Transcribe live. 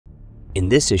In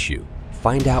this issue,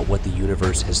 find out what the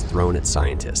universe has thrown at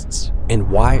scientists, and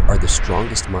why are the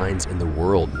strongest minds in the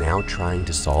world now trying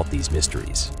to solve these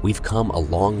mysteries. We've come a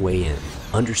long way in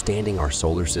understanding our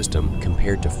solar system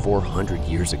compared to 400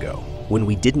 years ago, when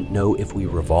we didn't know if we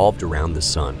revolved around the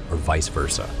sun or vice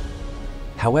versa.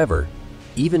 However,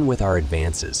 even with our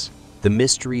advances, the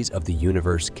mysteries of the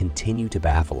universe continue to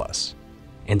baffle us,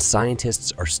 and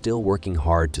scientists are still working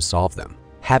hard to solve them.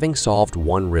 Having solved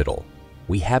one riddle,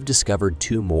 we have discovered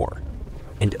two more,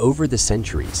 and over the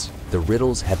centuries, the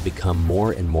riddles have become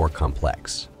more and more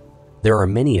complex. There are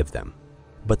many of them,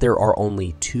 but there are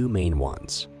only two main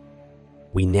ones.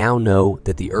 We now know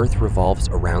that the Earth revolves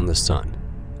around the Sun,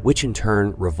 which in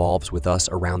turn revolves with us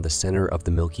around the center of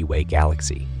the Milky Way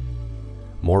galaxy.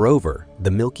 Moreover,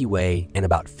 the Milky Way and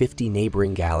about 50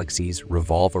 neighboring galaxies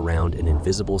revolve around an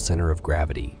invisible center of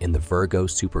gravity in the Virgo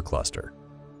supercluster.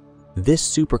 This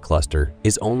supercluster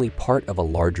is only part of a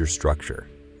larger structure,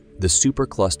 the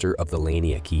supercluster of the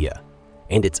Laniakea,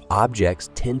 and its objects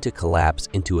tend to collapse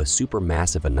into a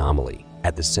supermassive anomaly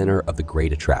at the center of the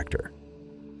Great Attractor.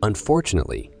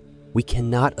 Unfortunately, we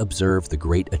cannot observe the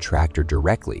Great Attractor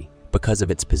directly because of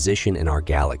its position in our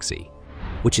galaxy,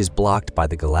 which is blocked by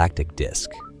the galactic disk.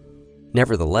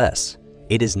 Nevertheless,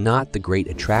 it is not the Great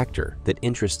Attractor that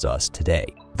interests us today.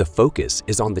 The focus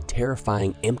is on the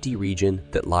terrifying empty region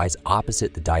that lies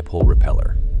opposite the dipole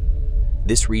repeller.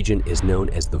 This region is known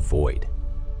as the void.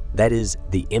 That is,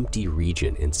 the empty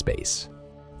region in space.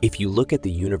 If you look at the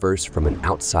universe from an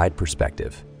outside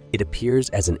perspective, it appears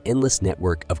as an endless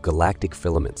network of galactic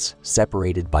filaments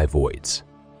separated by voids.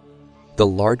 The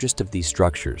largest of these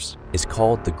structures is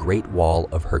called the Great Wall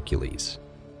of Hercules.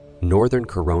 Northern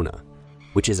Corona,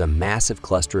 which is a massive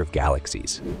cluster of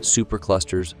galaxies,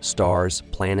 superclusters, stars,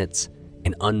 planets,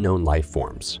 and unknown life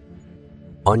forms.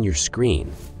 On your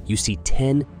screen, you see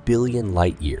 10 billion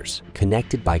light years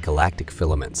connected by galactic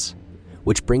filaments,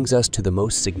 which brings us to the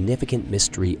most significant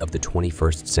mystery of the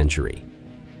 21st century.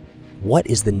 What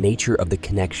is the nature of the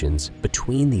connections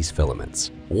between these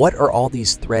filaments? What are all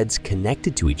these threads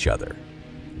connected to each other?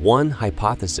 One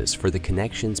hypothesis for the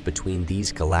connections between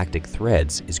these galactic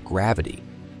threads is gravity.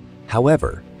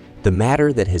 However, the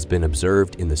matter that has been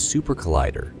observed in the Super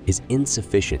Collider is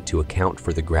insufficient to account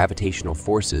for the gravitational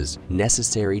forces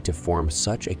necessary to form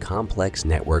such a complex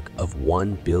network of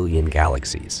 1 billion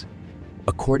galaxies.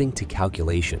 According to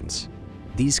calculations,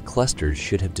 these clusters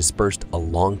should have dispersed a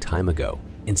long time ago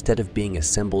instead of being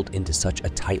assembled into such a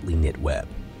tightly knit web.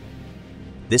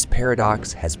 This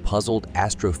paradox has puzzled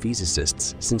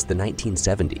astrophysicists since the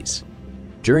 1970s.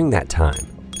 During that time,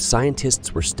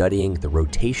 scientists were studying the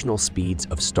rotational speeds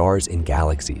of stars in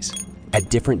galaxies at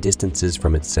different distances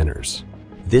from its centers.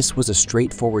 This was a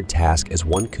straightforward task as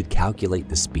one could calculate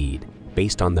the speed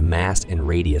based on the mass and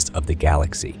radius of the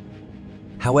galaxy.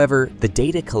 However, the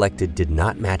data collected did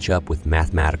not match up with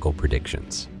mathematical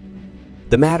predictions.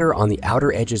 The matter on the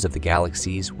outer edges of the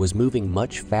galaxies was moving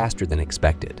much faster than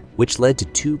expected, which led to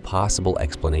two possible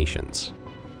explanations.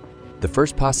 The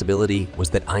first possibility was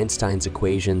that Einstein's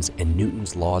equations and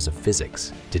Newton's laws of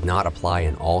physics did not apply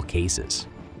in all cases,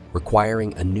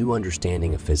 requiring a new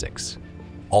understanding of physics.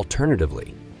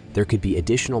 Alternatively, there could be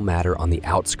additional matter on the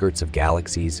outskirts of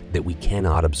galaxies that we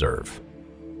cannot observe.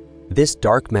 This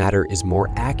dark matter is more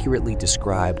accurately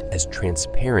described as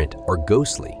transparent or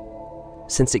ghostly,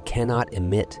 since it cannot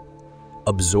emit,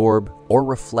 absorb, or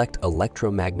reflect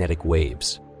electromagnetic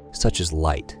waves, such as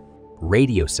light,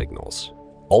 radio signals,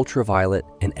 ultraviolet,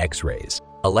 and X-rays.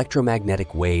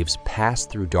 Electromagnetic waves pass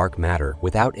through dark matter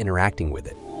without interacting with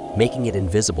it, making it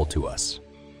invisible to us.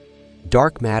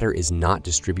 Dark matter is not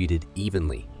distributed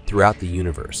evenly throughout the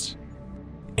universe,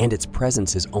 and its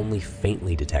presence is only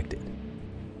faintly detected.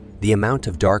 The amount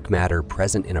of dark matter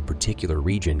present in a particular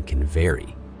region can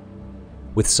vary,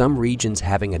 with some regions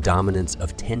having a dominance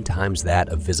of 10 times that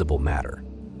of visible matter,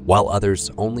 while others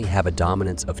only have a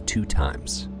dominance of 2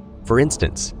 times. For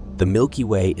instance, the Milky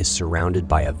Way is surrounded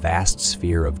by a vast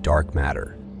sphere of dark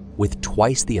matter, with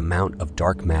twice the amount of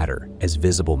dark matter as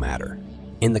visible matter.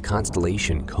 In the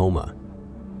constellation Coma,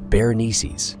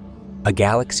 Berenices, a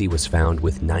galaxy was found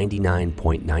with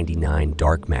 99.99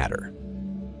 dark matter.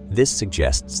 This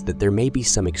suggests that there may be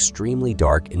some extremely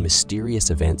dark and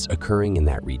mysterious events occurring in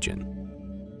that region.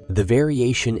 The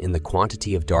variation in the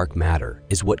quantity of dark matter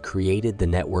is what created the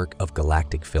network of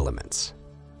galactic filaments.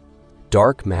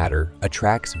 Dark matter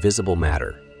attracts visible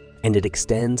matter, and it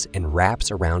extends and wraps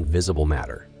around visible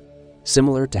matter,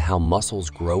 similar to how muscles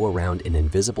grow around an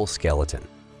invisible skeleton.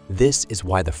 This is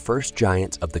why the first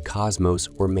giants of the cosmos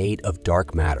were made of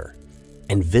dark matter,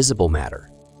 and visible matter,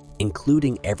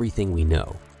 including everything we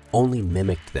know, only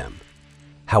mimicked them.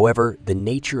 However, the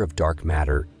nature of dark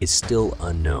matter is still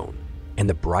unknown, and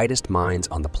the brightest minds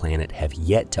on the planet have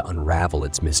yet to unravel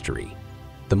its mystery.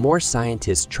 The more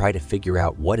scientists try to figure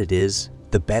out what it is,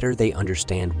 the better they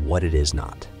understand what it is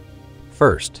not.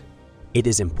 First, it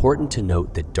is important to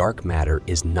note that dark matter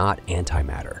is not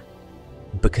antimatter,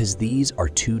 because these are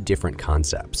two different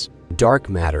concepts. Dark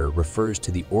matter refers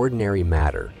to the ordinary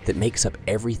matter that makes up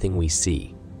everything we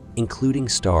see, including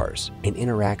stars, and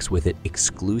interacts with it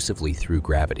exclusively through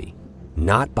gravity,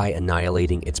 not by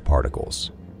annihilating its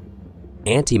particles.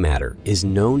 Antimatter is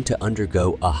known to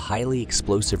undergo a highly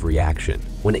explosive reaction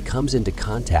when it comes into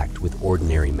contact with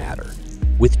ordinary matter,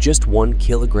 with just 1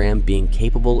 kilogram being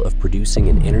capable of producing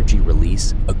an energy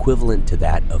release equivalent to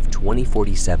that of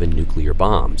 2047 nuclear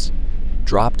bombs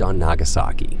dropped on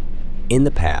Nagasaki. In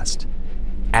the past,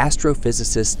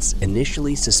 astrophysicists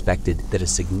initially suspected that a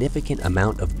significant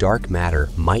amount of dark matter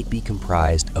might be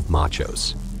comprised of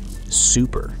machos,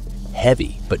 super,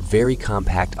 heavy but very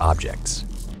compact objects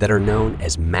that are known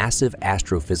as massive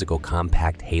astrophysical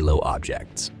compact halo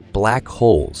objects. Black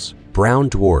holes, brown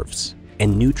dwarfs,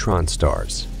 and neutron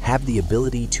stars have the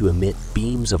ability to emit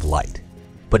beams of light.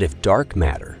 But if dark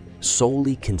matter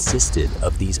solely consisted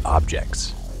of these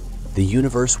objects, the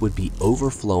universe would be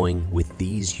overflowing with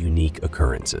these unique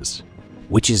occurrences,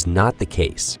 which is not the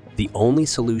case. The only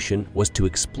solution was to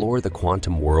explore the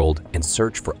quantum world and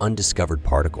search for undiscovered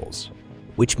particles,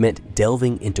 which meant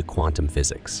delving into quantum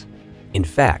physics. In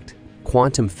fact,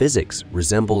 quantum physics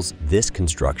resembles this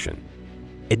construction.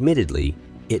 Admittedly,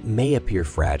 it may appear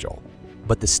fragile,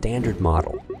 but the Standard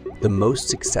Model, the most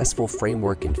successful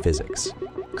framework in physics,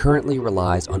 currently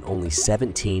relies on only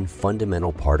 17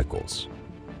 fundamental particles.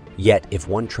 Yet, if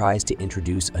one tries to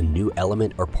introduce a new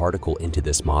element or particle into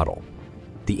this model,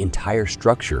 the entire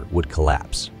structure would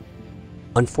collapse.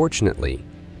 Unfortunately,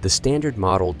 the Standard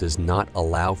Model does not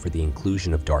allow for the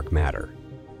inclusion of dark matter.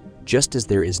 Just as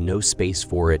there is no space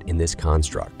for it in this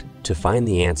construct, to find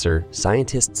the answer,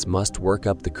 scientists must work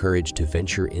up the courage to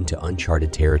venture into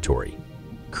uncharted territory,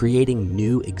 creating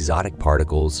new exotic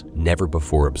particles never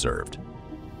before observed.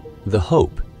 The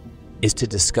hope is to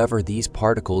discover these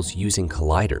particles using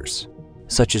colliders,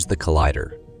 such as the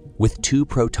collider, with 2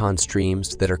 proton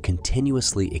streams that are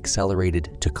continuously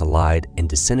accelerated to collide and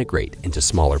disintegrate into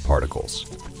smaller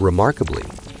particles. Remarkably,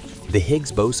 the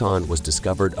Higgs boson was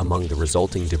discovered among the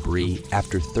resulting debris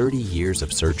after 30 years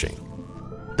of searching.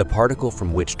 The particle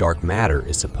from which dark matter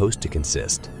is supposed to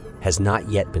consist has not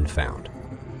yet been found.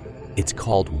 It's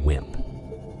called WIMP.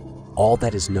 All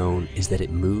that is known is that it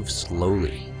moves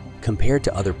slowly compared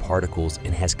to other particles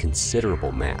and has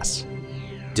considerable mass.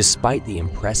 Despite the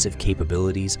impressive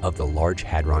capabilities of the Large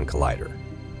Hadron Collider,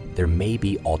 there may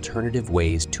be alternative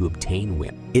ways to obtain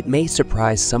WIMP. It may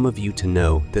surprise some of you to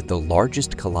know that the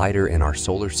largest collider in our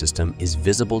solar system is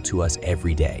visible to us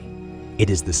every day.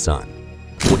 It is the Sun.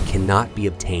 What cannot be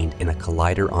obtained in a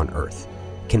collider on Earth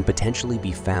can potentially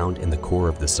be found in the core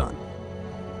of the Sun.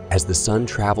 As the Sun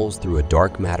travels through a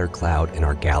dark matter cloud in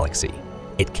our galaxy,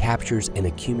 it captures and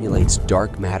accumulates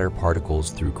dark matter particles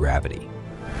through gravity.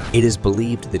 It is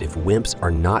believed that if WIMPs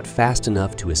are not fast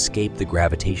enough to escape the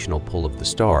gravitational pull of the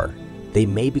star, they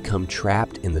may become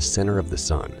trapped in the center of the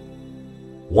Sun.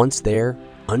 Once there,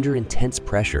 under intense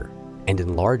pressure and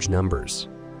in large numbers,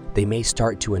 they may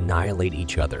start to annihilate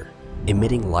each other,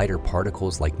 emitting lighter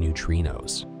particles like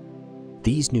neutrinos.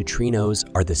 These neutrinos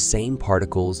are the same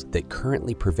particles that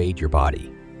currently pervade your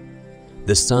body.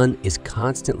 The Sun is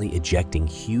constantly ejecting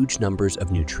huge numbers of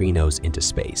neutrinos into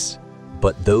space,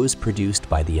 but those produced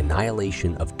by the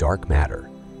annihilation of dark matter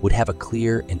would have a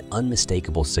clear and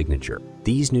unmistakable signature.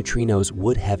 These neutrinos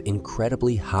would have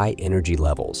incredibly high energy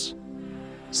levels.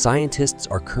 Scientists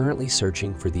are currently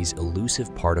searching for these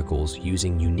elusive particles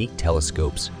using unique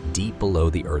telescopes deep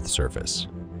below the Earth's surface.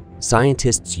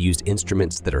 Scientists used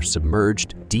instruments that are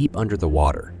submerged deep under the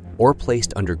water or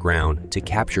placed underground to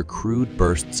capture crude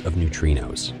bursts of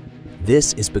neutrinos.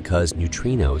 This is because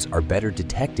neutrinos are better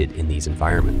detected in these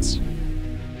environments.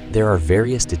 There are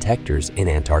various detectors in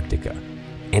Antarctica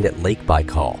and at Lake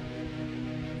Baikal.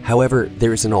 However,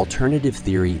 there is an alternative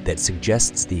theory that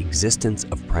suggests the existence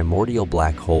of primordial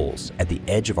black holes at the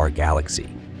edge of our galaxy,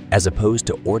 as opposed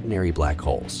to ordinary black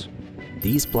holes.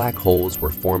 These black holes were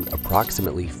formed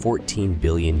approximately 14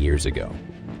 billion years ago,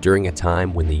 during a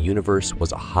time when the universe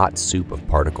was a hot soup of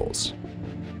particles.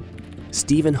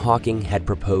 Stephen Hawking had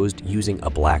proposed using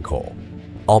a black hole,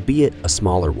 albeit a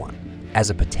smaller one, as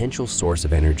a potential source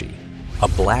of energy. A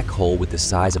black hole with the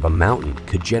size of a mountain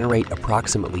could generate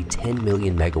approximately 10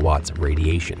 million megawatts of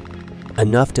radiation,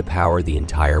 enough to power the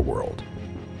entire world.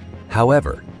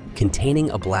 However, containing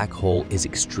a black hole is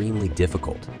extremely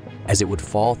difficult, as it would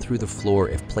fall through the floor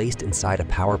if placed inside a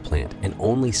power plant and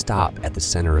only stop at the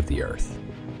center of the Earth.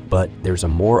 But there's a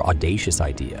more audacious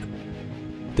idea.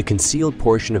 The concealed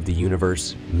portion of the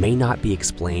universe may not be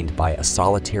explained by a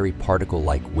solitary particle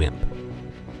like WIMP,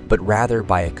 but rather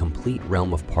by a complete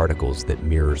realm of particles that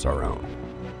mirrors our own.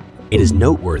 It is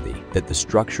noteworthy that the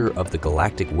structure of the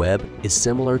galactic web is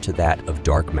similar to that of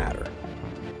dark matter.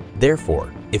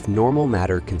 Therefore, if normal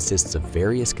matter consists of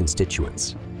various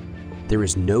constituents, there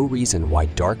is no reason why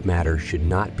dark matter should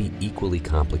not be equally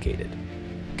complicated.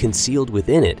 Concealed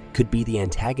within it could be the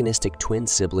antagonistic twin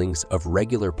siblings of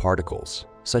regular particles,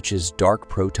 such as dark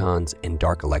protons and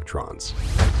dark electrons,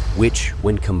 which,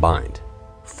 when combined,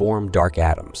 form dark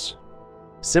atoms.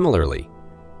 Similarly,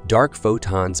 dark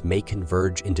photons may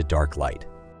converge into dark light,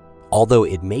 although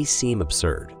it may seem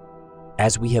absurd.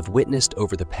 As we have witnessed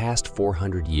over the past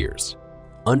 400 years,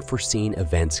 unforeseen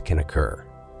events can occur.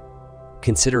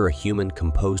 Consider a human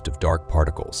composed of dark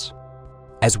particles.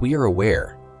 As we are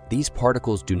aware, these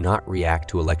particles do not react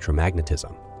to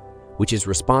electromagnetism, which is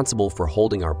responsible for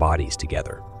holding our bodies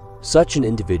together. Such an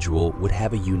individual would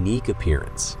have a unique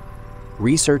appearance.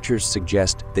 Researchers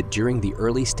suggest that during the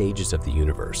early stages of the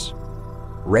universe,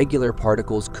 regular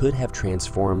particles could have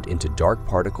transformed into dark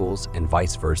particles and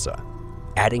vice versa,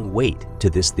 adding weight to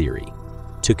this theory.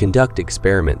 To conduct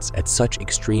experiments at such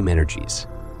extreme energies,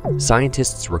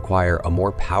 scientists require a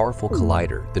more powerful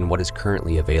collider than what is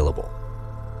currently available.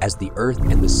 As the Earth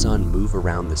and the Sun move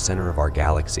around the center of our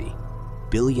galaxy,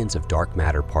 billions of dark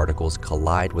matter particles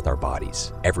collide with our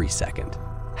bodies every second.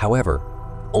 However,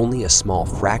 only a small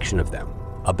fraction of them,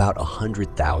 about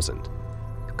 100,000,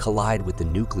 collide with the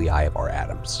nuclei of our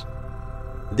atoms.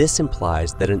 This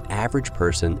implies that an average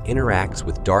person interacts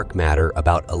with dark matter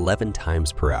about 11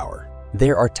 times per hour.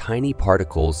 There are tiny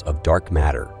particles of dark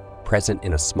matter present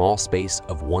in a small space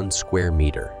of 1 square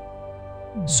meter.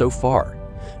 So far,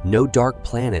 no dark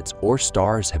planets or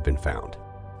stars have been found.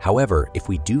 However, if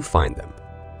we do find them,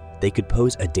 they could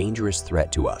pose a dangerous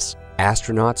threat to us.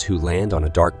 Astronauts who land on a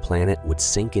dark planet would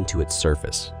sink into its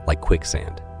surface like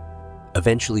quicksand,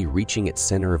 eventually reaching its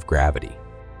center of gravity,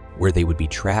 where they would be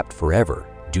trapped forever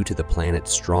due to the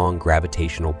planet's strong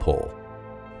gravitational pull.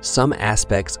 Some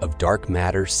aspects of dark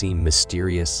matter seem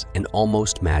mysterious and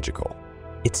almost magical.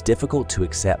 It's difficult to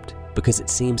accept because it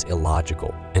seems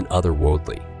illogical and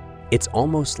otherworldly. It's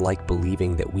almost like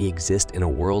believing that we exist in a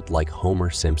world like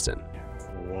Homer Simpson.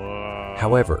 Whoa.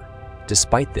 However,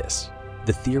 despite this,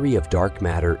 the theory of dark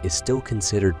matter is still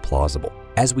considered plausible.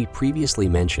 As we previously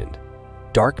mentioned,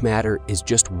 dark matter is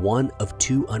just one of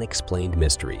 2 unexplained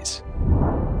mysteries.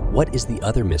 What is the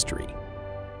other mystery?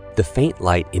 The faint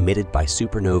light emitted by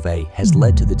supernovae has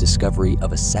led to the discovery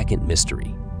of a second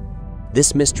mystery.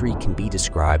 This mystery can be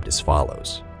described as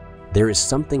follows. There is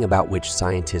something about which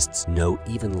scientists know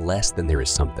even less than there is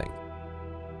something.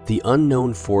 The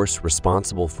unknown force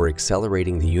responsible for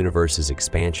accelerating the universe's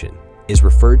expansion is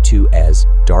referred to as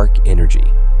dark energy.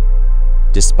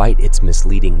 Despite its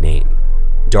misleading name,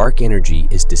 dark energy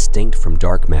is distinct from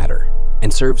dark matter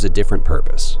and serves a different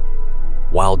purpose.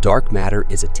 While dark matter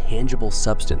is a tangible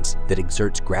substance that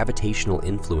exerts gravitational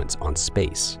influence on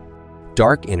space,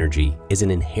 dark energy is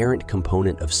an inherent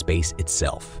component of space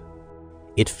itself.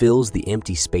 It fills the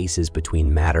empty spaces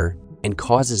between matter and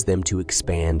causes them to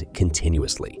expand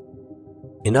continuously.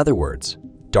 In other words,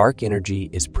 dark energy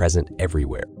is present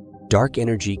everywhere. Dark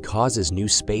energy causes new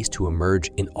space to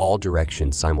emerge in all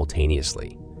directions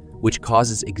simultaneously, which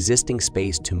causes existing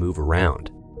space to move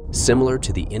around, similar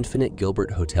to the infinite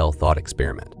Gilbert Hotel thought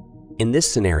experiment. In this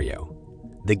scenario,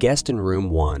 the guest in room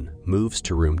 1 moves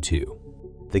to room 2.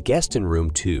 The guest in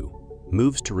room 2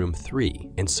 moves to room 3,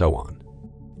 and so on.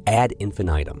 Ad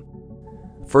infinitum.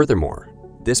 Furthermore,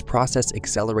 this process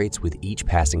accelerates with each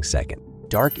passing second.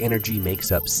 Dark energy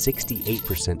makes up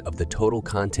 68% of the total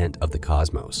content of the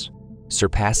cosmos,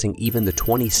 surpassing even the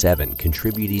 27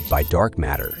 contributed by dark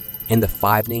matter and the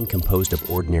 5 composed of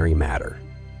ordinary matter.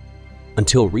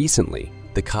 Until recently,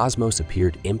 the cosmos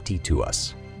appeared empty to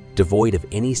us, devoid of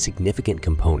any significant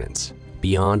components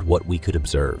beyond what we could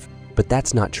observe. But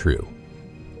that's not true.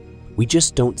 We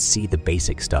just don't see the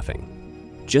basic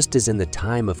stuffing. Just as in the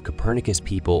time of Copernicus,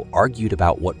 people argued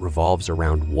about what revolves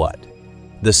around what,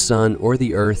 the sun or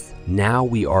the earth, now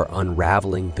we are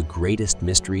unraveling the greatest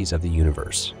mysteries of the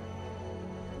universe.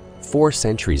 4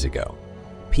 centuries ago,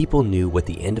 people knew what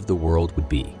the end of the world would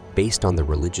be based on the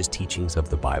religious teachings of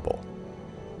the Bible.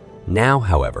 Now,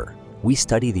 however, we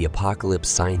study the apocalypse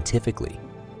scientifically,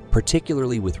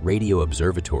 particularly with radio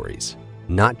observatories,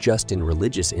 not just in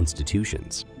religious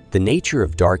institutions. The nature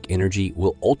of dark energy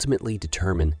will ultimately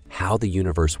determine how the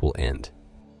universe will end.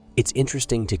 It's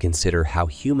interesting to consider how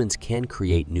humans can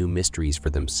create new mysteries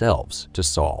for themselves to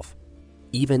solve,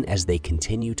 even as they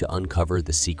continue to uncover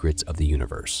the secrets of the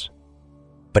universe.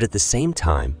 But at the same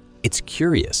time, it's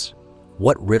curious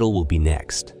what riddle will be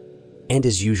next. And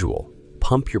as usual,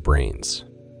 pump your brains.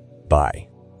 Bye.